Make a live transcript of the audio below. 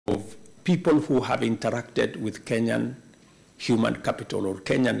people who have interacted with Kenyan Human Capital or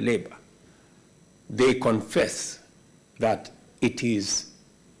Kenyan labor, they confess that it is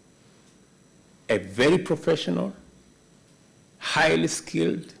a very professional, highly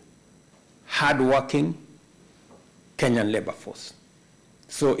skilled, hardworking Kenyan labor force.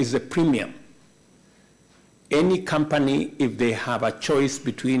 So it's a premium. Any company, if they have a choice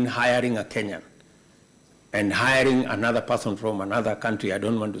between hiring a Kenyan and hiring another person from another country, I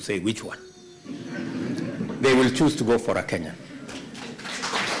don't want to say which one, they will choose to go for a Kenyan.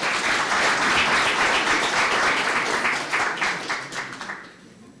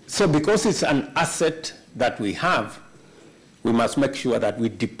 So because it's an asset that we have, we must make sure that we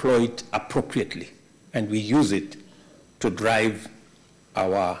deploy it appropriately and we use it to drive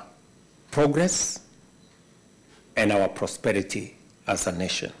our progress and our prosperity as a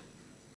nation.